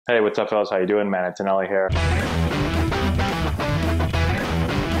Hey, what's up, fellas? How you doing, man? Antonelli here.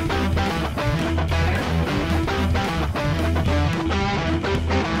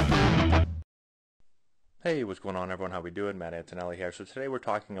 Hey, what's going on, everyone? How we doing? Matt Antonelli here. So today we're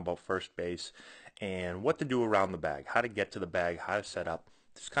talking about first base and what to do around the bag, how to get to the bag, how to set up.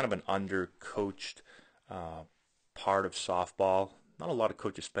 This is kind of an under-coached uh, part of softball. Not a lot of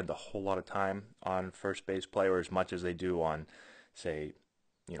coaches spend a whole lot of time on first base play, or as much as they do on, say,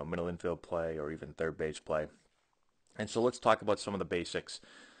 middle infield play or even third base play. And so let's talk about some of the basics,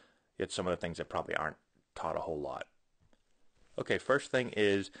 yet some of the things that probably aren't taught a whole lot. Okay, first thing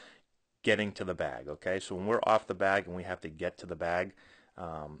is getting to the bag. Okay, so when we're off the bag and we have to get to the bag,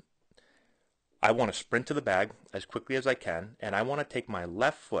 um, I want to sprint to the bag as quickly as I can, and I want to take my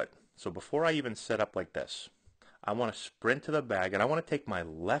left foot. So before I even set up like this, I want to sprint to the bag, and I want to take my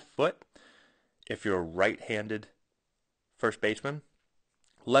left foot. If you're a right-handed first baseman,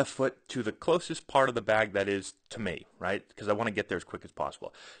 left foot to the closest part of the bag that is to me, right? Because I want to get there as quick as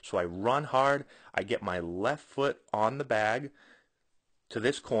possible. So I run hard. I get my left foot on the bag to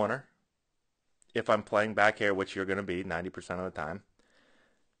this corner. If I'm playing back here, which you're going to be 90% of the time,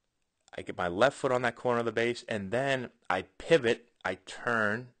 I get my left foot on that corner of the base, and then I pivot, I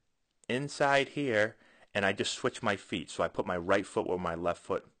turn inside here, and I just switch my feet. So I put my right foot where my left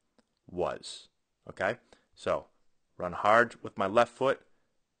foot was. Okay? So run hard with my left foot,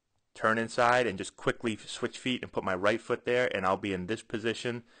 turn inside, and just quickly switch feet and put my right foot there, and I'll be in this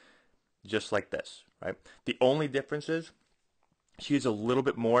position just like this. Right? The only difference is she's a little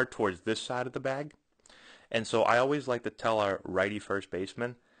bit more towards this side of the bag. And so I always like to tell our righty first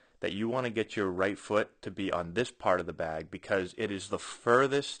baseman that you want to get your right foot to be on this part of the bag because it is the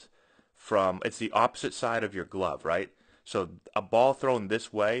furthest from, it's the opposite side of your glove, right? So a ball thrown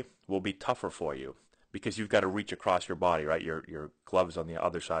this way will be tougher for you because you've got to reach across your body, right? Your glove is on the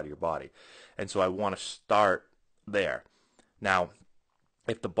other side of your body. And so I want to start there. Now,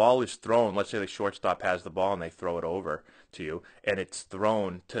 if the ball is thrown, let's say the shortstop has the ball and they throw it over to you, and it's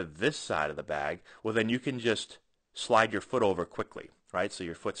thrown to this side of the bag, well, then you can just slide your foot over quickly, right? So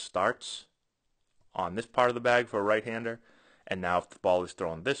your foot starts on this part of the bag for a right-hander, and now if the ball is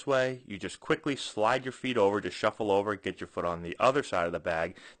thrown this way, you just quickly slide your feet over, just shuffle over, get your foot on the other side of the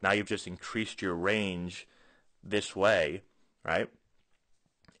bag. Now you've just increased your range this way, right?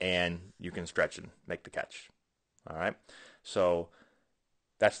 And you can stretch and make the catch, all right? So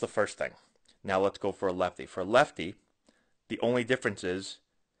that's the first thing. Now let's go for a lefty. For a lefty, the only difference is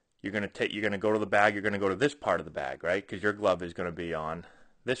you're gonna go to the bag. You're gonna go to this part of the bag, right? Because your glove is gonna be on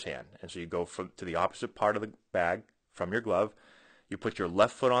this hand, and so you go to the opposite part of the bag from your glove. You put your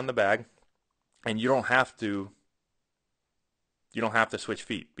left foot on the bag, and you don't have to switch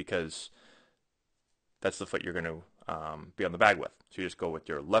feet because that's the foot you're gonna be on the bag with. So you just go with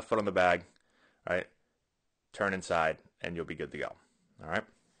your left foot on the bag, right? Turn inside, and you'll be good to go. All right.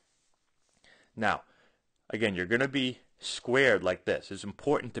 Now, again, you're going to be squared like this. It's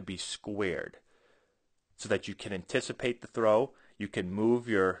important to be squared so that you can anticipate the throw. You can move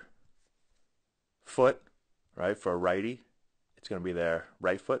your foot, right? For a righty, it's going to be their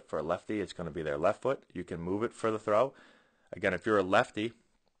right foot. For a lefty, it's going to be their left foot. You can move it for the throw. Again, if you're a lefty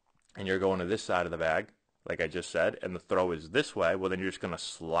and you're going to this side of the bag, like I just said, and the throw is this way, well, then you're just going to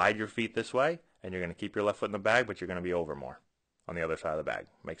slide your feet this way, and you're going to keep your left foot in the bag, but you're going to be over more on the other side of the bag.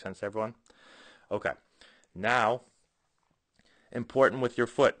 Make sense, everyone? Okay. Now, important with your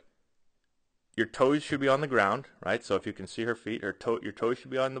foot. Your toes should be on the ground, right? So if you can see her feet, your toes should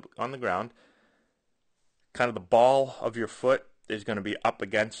be on the ground. Kind of the ball of your foot is going to be up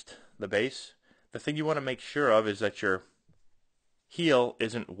against the base. The thing you want to make sure of is that your heel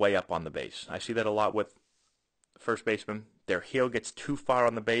isn't way up on the base. I see that a lot with first basemen. Their heel gets too far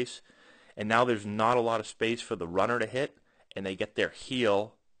on the base, and now there's not a lot of space for the runner to hit, and they get their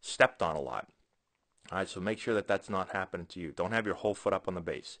heel stepped on a lot. All right, so make sure that that's not happening to you. Don't have your whole foot up on the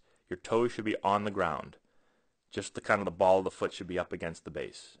base. Your toes should be on the ground. Just the kind of the ball of the foot should be up against the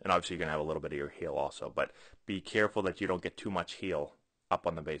base. And obviously you're going to have a little bit of your heel also, but be careful that you don't get too much heel up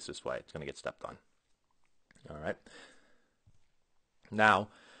on the base this way. It's going to get stepped on. All right. Now,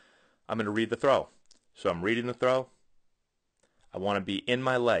 I'm going to read the throw. So I'm reading the throw. I want to be in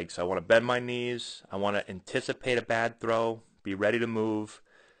my legs. I want to bend my knees. I want to anticipate a bad throw, be ready to move.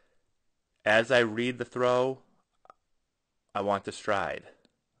 As I read the throw, I want to stride.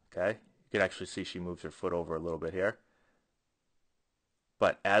 Okay? You can actually see she moves her foot over a little bit here.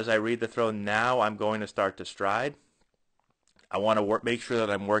 But as I read the throw, now I'm going to start to stride. I want to make sure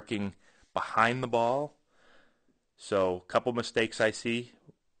that I'm working behind the ball. So a couple mistakes I see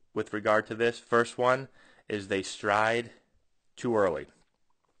with regard to this. First one is they stride too early.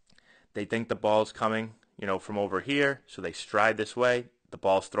 They think the ball's coming, from over here, so they stride this way. The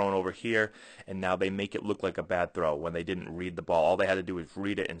ball's thrown over here, and now they make it look like a bad throw when they didn't read the ball. All they had to do was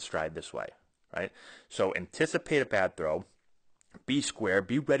read it and stride this way, right? So anticipate a bad throw. Be square.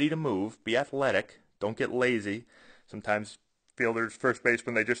 Be ready to move. Be athletic. Don't get lazy. Sometimes fielders, first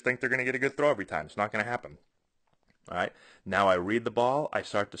baseman, they just think they're going to get a good throw every time. It's not going to happen. All right. Now I read the ball. I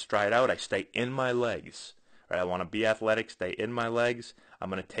start to stride out. I stay in my legs. Right. I want to be athletic. Stay in my legs. I'm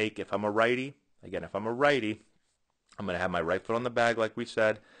going to take, if I'm a righty, I'm going to have my right foot on the bag like we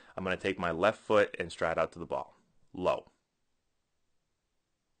said. I'm going to take my left foot and stride out to the ball. Low.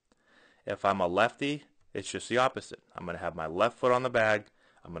 If I'm a lefty, it's just the opposite. I'm going to have my left foot on the bag.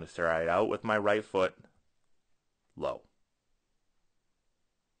 I'm going to stride out with my right foot. Low.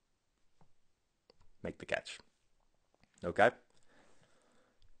 Make the catch. Okay?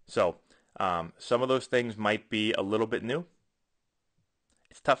 So, some of those things might be a little bit new.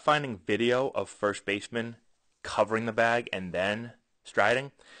 It's tough finding video of first baseman covering the bag and then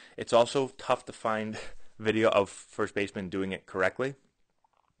striding. It's also tough to find video of first baseman doing it correctly.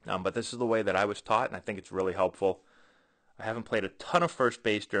 But this is the way that I was taught, and I think it's really helpful. I haven't played a ton of first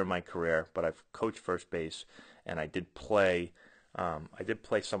base during my career, but I've coached first base, and I did play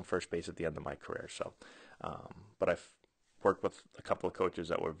some first base at the end of my career. So, but I've worked with a couple of coaches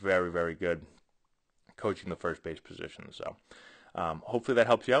that were very, very good coaching the first base position. So, hopefully that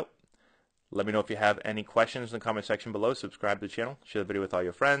helps you out. Let me know if you have any questions in the comment section below. Subscribe to the channel. Share the video with all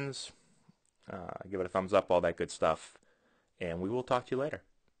your friends. Give it a thumbs up, all that good stuff. And we will talk to you later.